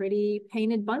really pretty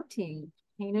painted bunting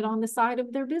painted on the side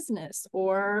of their business.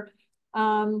 Or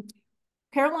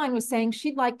Caroline was saying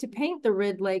she'd like to paint the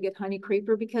red-legged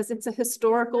honeycreeper because it's a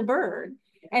historical bird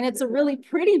and it's a really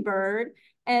pretty bird.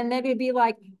 And then it'd be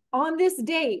like, on this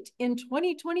date in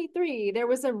 2023, there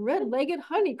was a red-legged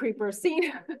honeycreeper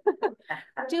seen.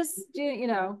 Just, you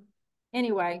know,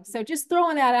 anyway, so just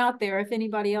throwing that out there if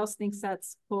anybody else thinks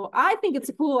that's cool. I think it's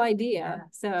a cool idea.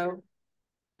 So,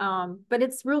 but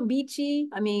it's real beachy,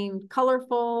 I mean,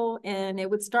 colorful, and it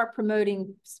would start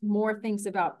promoting more things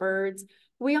about birds.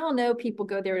 We all know people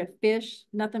go there to fish.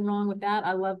 Nothing wrong with that.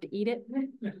 I love to eat it.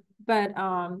 But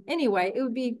anyway,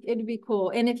 it'd be cool.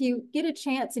 And if you get a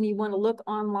chance and you want to look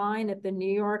online at the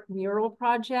New York Mural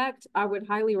Project, I would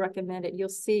highly recommend it. You'll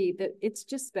see that it's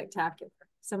just spectacular.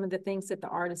 Some of the things that the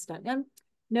artist done. And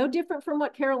no different from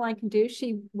what Caroline can do.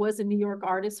 She was a New York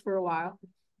artist for a while.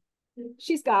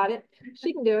 She's got it.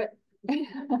 She can do it.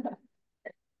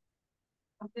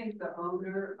 I think the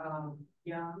owner of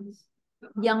Young's.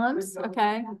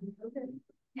 Okay.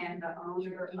 And the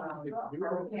owner of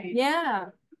Hurricane.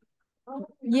 Yeah.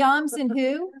 Yums and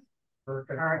who?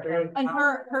 Hurricane. And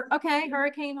okay,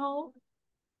 Hurricane Hole.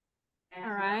 All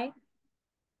right.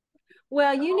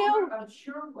 Well, you know, of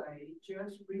Sureway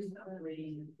just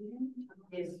recently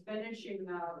is finishing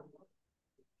up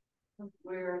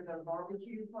where the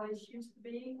barbecue place used to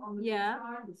be on the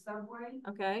side, the subway.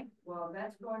 Okay. Well,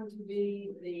 that's going to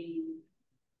be the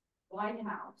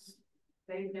lighthouse.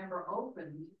 They've never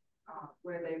opened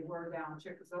where they were down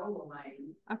Chickazola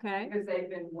Lane. Okay. Because they've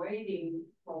been waiting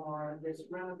for this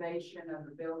renovation of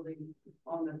the building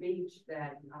on the beach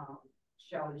that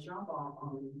Shelley Jambon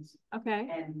owns. Okay.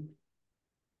 And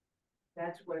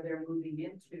that's where they're moving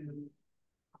into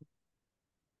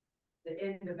the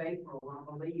end of April, I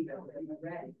believe, they'll be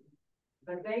ready.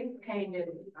 But they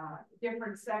painted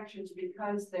different sections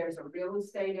because there's a real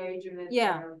estate agent in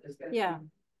there. There's gonna be a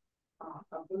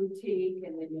boutique,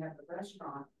 and then you have the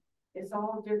restaurant. It's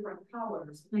all different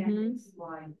colors, and it's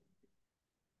like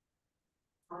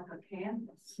a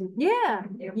canvas. Yeah,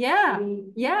 yeah.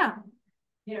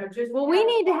 You know, just well, we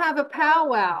need to have a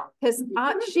powwow because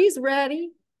she's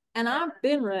ready. And I've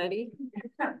been ready.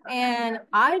 And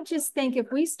I just think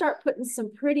if we start putting some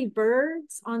pretty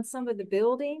birds on some of the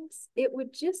buildings, it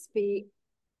would just be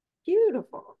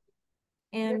beautiful.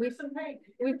 And we've got,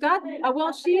 we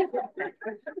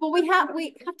have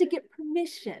to get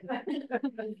permission.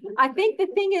 I think the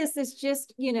thing is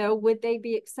just, you know, would they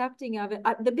be accepting of it?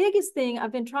 The biggest thing,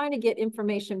 I've been trying to get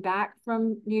information back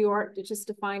from New York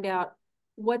to find out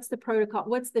what's the protocol,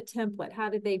 what's the template, how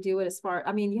did they do it as far,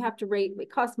 I mean, you have to rate,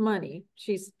 it costs money.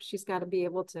 She's got to be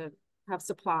able to have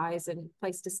supplies and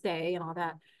place to stay and all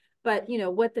that. But you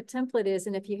know, what the template is,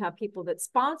 and if you have people that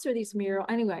sponsor these mural,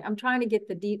 anyway, I'm trying to get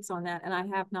the deets on that, and I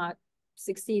have not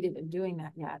succeeded in doing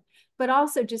that yet. But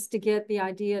also just to get the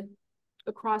idea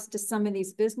across to some of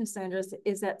these business owners,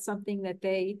 is that something that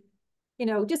they, you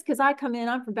know, just because I come in,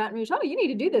 I'm from Baton Rouge, oh, you need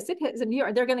to do this. It hits in New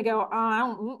York. They're going to go,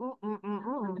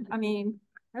 I mean,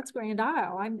 that's Grand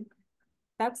Isle.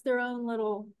 That's their own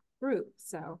little group,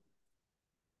 so.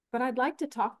 But I'd like to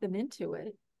talk them into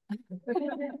it.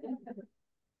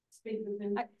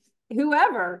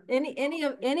 Whoever,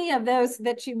 any of those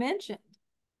that you mentioned,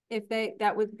 if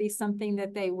that would be something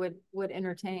that they would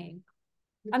entertain.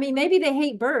 I mean, maybe they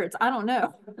hate birds. I don't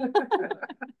know.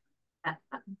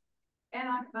 And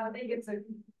I think it's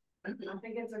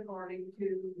according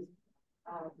to,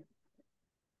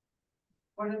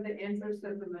 what are the interests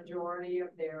of the majority of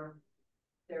their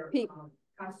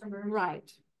customers. Right,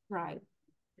 right.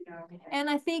 You know, and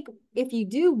I think if you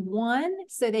do one,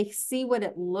 so they see what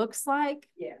it looks like.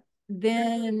 Yeah.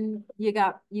 Then you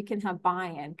can have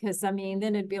buy-in, because I mean,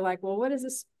 then it'd be like, well, what's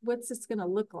this gonna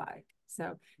look like?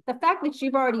 So the fact that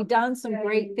you've already done some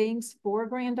great things for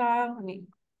Grand Isle, I mean.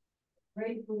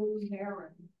 Great blue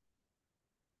heron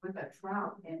with a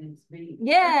trout in its beak.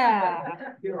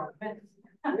 Yeah. You're a mess.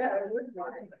 Yeah, it would be.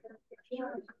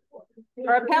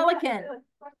 Or a pelican.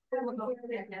 And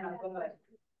a bud.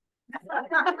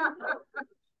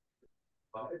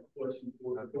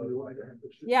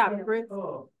 Yeah, Bruce.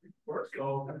 First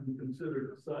off, have you considered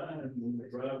a sign when you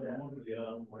drive on the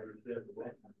island where it's at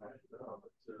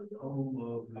the home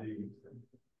of the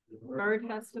Bird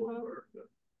Festival?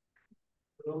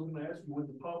 But I was gonna ask you, with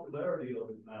the popularity of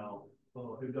it now,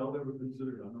 have y'all ever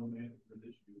considered, I know management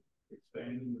issue,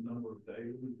 expanding the number of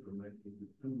days or making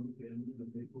it 2 weekends and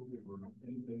people or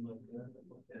anything like that?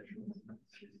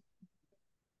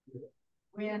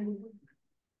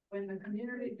 When the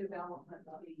community development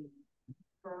team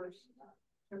first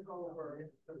took over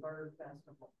the Bird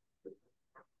Festival,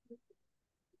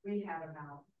 we had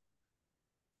about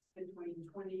between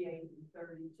 28 and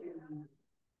 32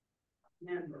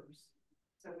 members.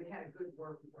 So we had a good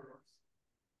workforce.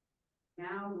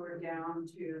 Now we're down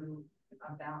to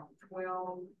about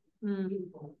 12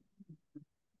 people.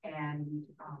 And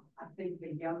I think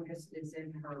the youngest is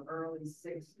in her early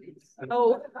 60s.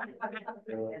 Oh.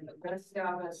 And the rest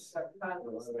of us are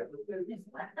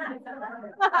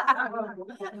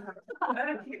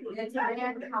it's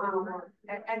manpower.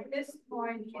 At this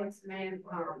point, it's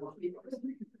manpower. Because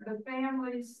the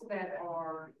families that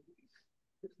are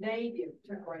native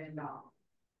to Grand Isle,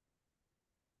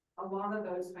 a lot of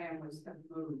those families have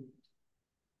moved.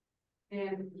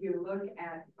 Then you look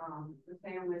at the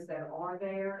families that are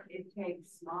there, it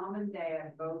takes mom and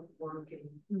dad both working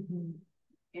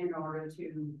in order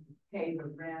to pay the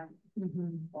rent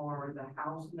or the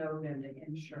house note and the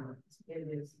insurance. It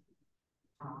is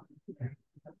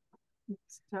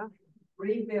It's tough.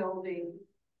 rebuilding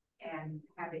and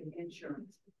having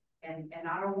insurance. And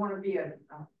I don't want to be a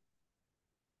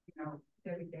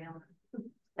Debbie Downer.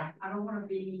 I don't want to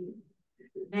be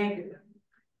negative,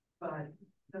 but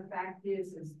the fact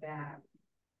is that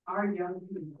our young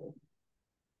people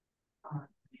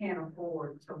can't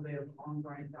afford to live on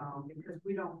Grand Isle because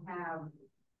we don't have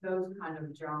those kind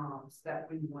of jobs that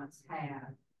we once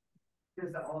had,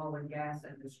 because the oil and gas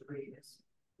industry is,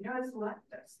 it's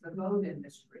left us. The boat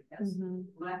industry has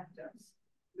left us.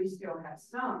 We still have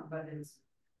some, but it's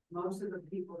most of the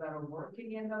people that are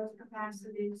working in those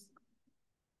capacities,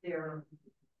 they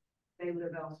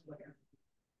live elsewhere.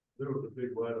 There was a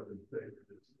big write-up in the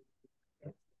paper.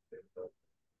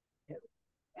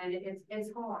 And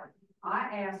it's hard. I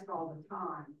ask all the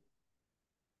time,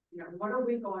 what are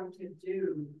we going to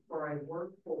do for a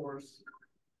workforce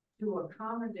to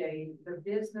accommodate the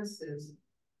businesses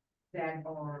that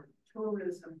are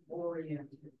tourism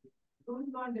oriented? Who's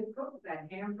going to cook that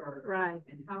hamburger? Right.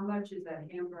 And how much is that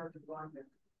hamburger going to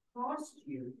cost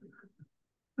you?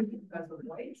 Because a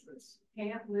waitress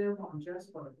can't live on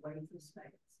just what a waitress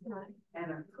makes. Right.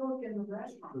 And a cook in the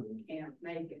restaurant can't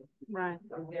make it. Right.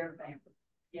 With their family.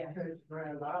 Yeah.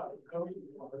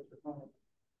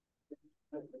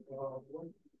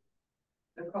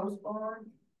 The Coast Guard,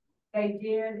 they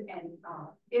did, and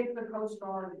if the Coast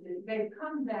Guard, they've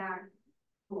come back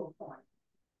to a point.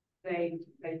 They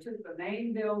took the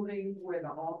main building where the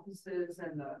offices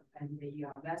and the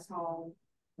mess hall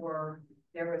were.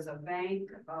 There was a bank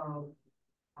of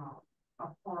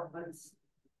apartments,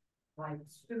 like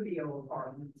studio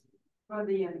apartments, for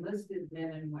the enlisted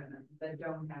men and women that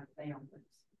don't have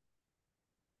families.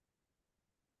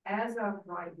 As of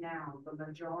right now, the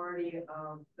majority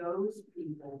of those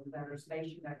people that are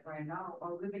stationed at Grand Isle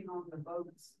are living on the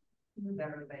boats that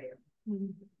are there.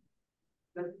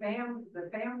 The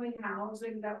family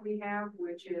housing that we have,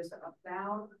 which is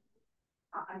about,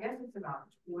 I guess it's about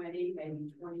 20,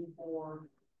 maybe 24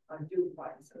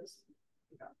 duplexes.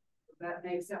 That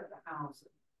makes up the housing.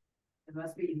 It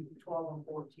must be 12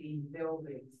 or 14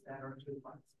 buildings that are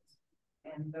duplexes.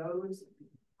 And those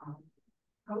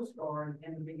Coast Guard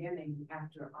in the beginning,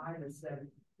 after Ida said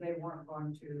they weren't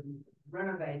going to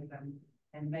renovate them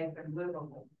and make them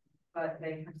livable. But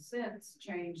they have since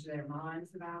changed their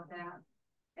minds about that,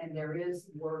 and there is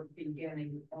work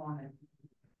beginning on it.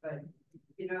 But,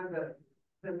 you know,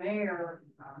 the mayor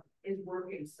is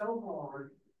working so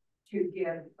hard to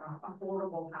get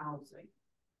affordable housing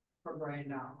for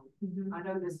Grand Island. I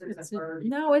know this is a burden.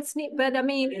 No, it's neat, but I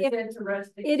mean, It's if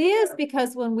interesting. it is,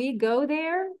 because when we go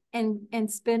there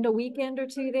and spend a weekend or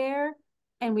two there,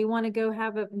 and we want to go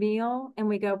have a meal, and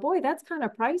we go, boy, that's kind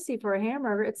of pricey for a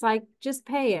hamburger. It's like, just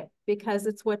pay it, because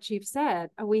it's what you've said.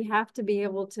 We have to be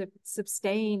able to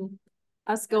sustain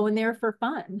us going there for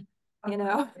fun, you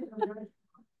know?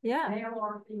 Yeah. Male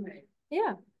or female.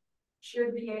 Yeah.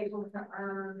 Should be able to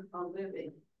earn a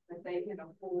living that they can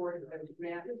afford a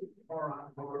rent or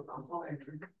a home.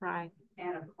 Right.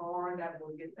 And a car that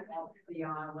will get them off the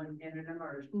island in an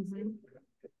emergency.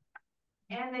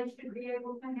 And they should be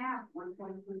able to have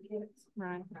 1.2 kids.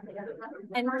 Right.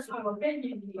 And personal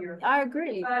opinion here. I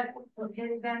agree. But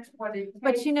that's what it takes.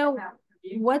 But you know, to have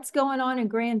what's going on in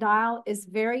Grand Isle is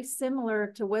very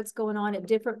similar to what's going on at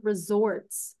different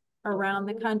resorts around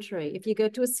the country. If you go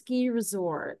to a ski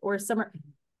resort or somewhere,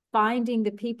 finding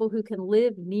the people who can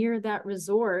live near that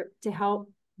resort to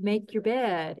help make your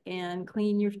bed and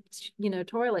clean your, you know,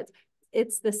 toilets.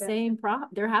 It's the same problem.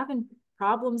 They're having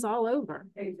problems all over.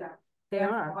 Exactly. They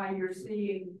are. That's why you're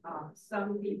seeing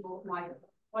some people like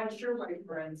Shirley,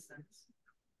 for instance,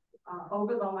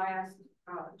 over the last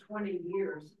 20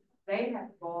 years, they have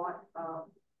bought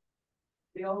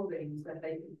buildings that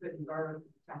they could convert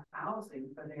to housing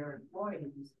for their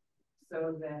employees,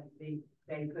 so that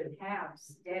they could have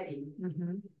steady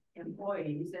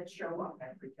employees that show up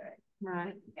every day.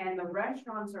 Right. And the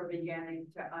restaurants are beginning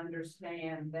to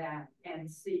understand that and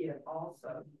see it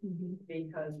also,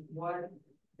 because what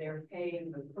they're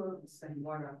paying the cooks and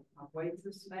what a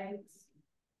waitress makes,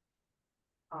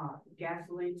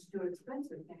 gasoline's too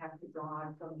expensive to have to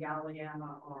drive from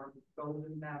Galliana or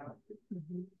Golden Meadow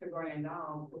to Grand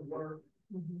Isle to work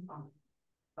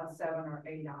a 7 or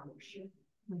 8 hour shift.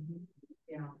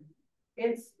 You know,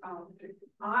 it's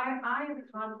I am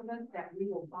confident that we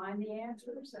will find the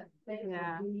answers and things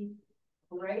will be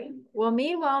great. Well,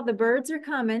 meanwhile, the birds are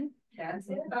coming. That's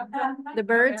it. The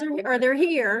birds are, or they're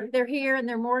here and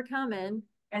there are more coming.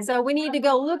 And so we need to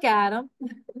go look at them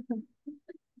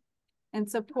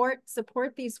and support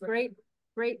these great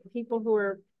people who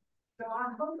are. So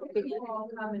I hope that you all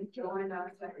come and join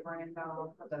us at Grand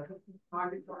Isle for the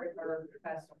Migratory Bird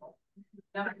Festival.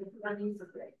 Now, these are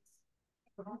dates.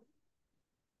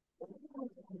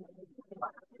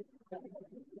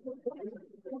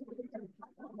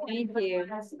 Thank you.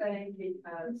 Last thing,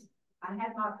 because I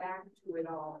had my back to it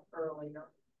all earlier.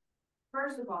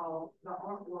 First of all, the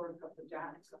artwork of the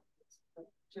Jacksons is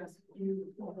just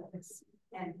beautiful.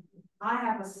 And I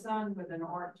have a son with an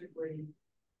art degree,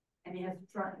 and he has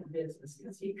a trucking business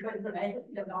because he couldn't make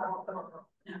it all.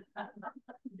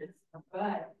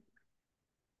 But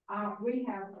we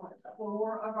have what,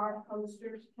 4 of our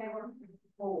posters, Taylor?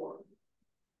 4.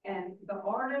 And the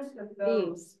artist of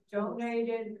those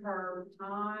donated her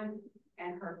time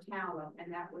and her talent,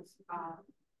 and that was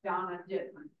Donna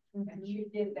Dittman. And she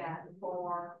did that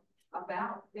for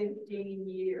about 15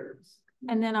 years.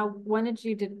 And then I wanted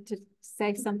you to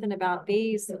say something about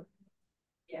these.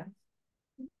 Yeah.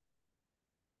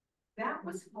 That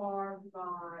was carved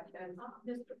by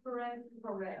Mr. Perez.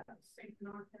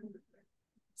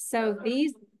 So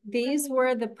these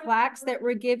were the plaques that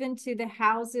were given to the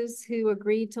houses who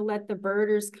agreed to let the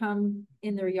birders come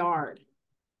in their yard.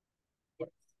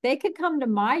 They could come to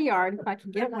my yard if I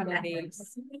could get one of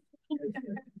these.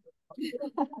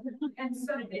 And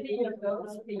so many of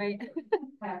those people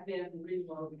have been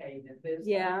relocated. There's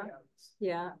Yeah. videos.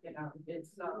 Yeah. You know,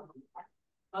 it's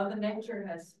Mother Nature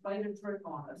has played a trick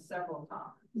on us several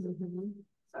times.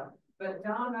 So, but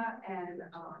Donna and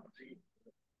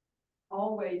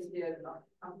always did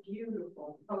a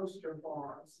beautiful poster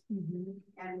for us.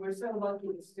 And we're so lucky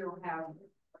to still have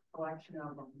a collection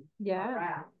of them.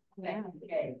 Yeah. Yeah.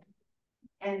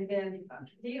 And then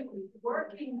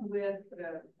working with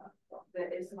the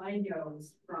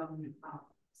Isleños from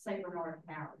St. Bernard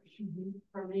Parish,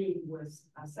 for me was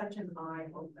such an eye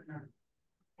opener,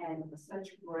 and such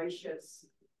gracious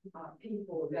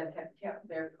people that have kept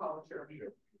their culture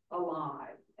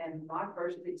alive. And my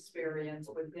first experience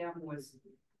with them was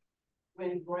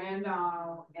when Grand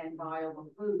Isle and Viola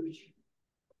Fouche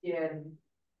did,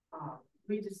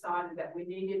 we decided that we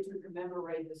needed to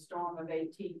commemorate the storm of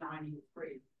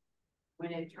 1893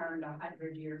 when it turned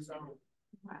 100 years old.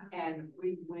 Wow. And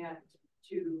we went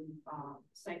to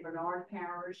St. Bernard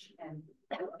Parish and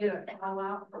did a call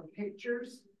out for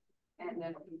pictures And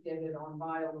then we did it on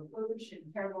Viola Bush in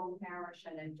Terrebonne Parish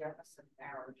and in Jefferson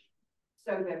Parish,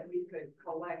 so that we could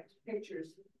collect pictures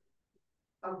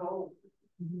of old.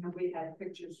 And we had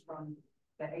pictures from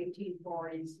the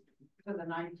 1840s to the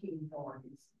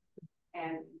 1940s.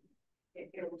 And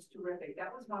it was terrific.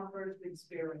 That was my first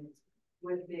experience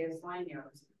with the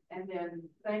Islanios. And then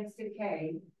thanks to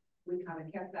Kay, we kind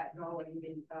of kept that going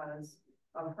because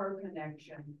of her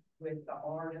connection with the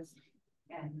artist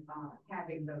and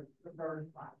having the bird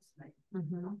flags made.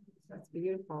 That's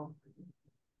beautiful.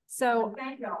 So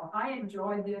Thank y'all. I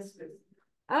enjoyed this.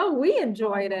 oh, we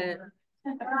enjoyed it.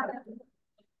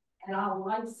 And I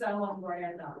like selling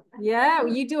brand up. Yeah,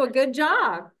 you do a good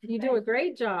job. You do a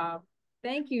great job.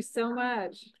 Thank you so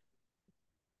much.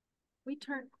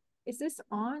 Is this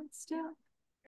on still?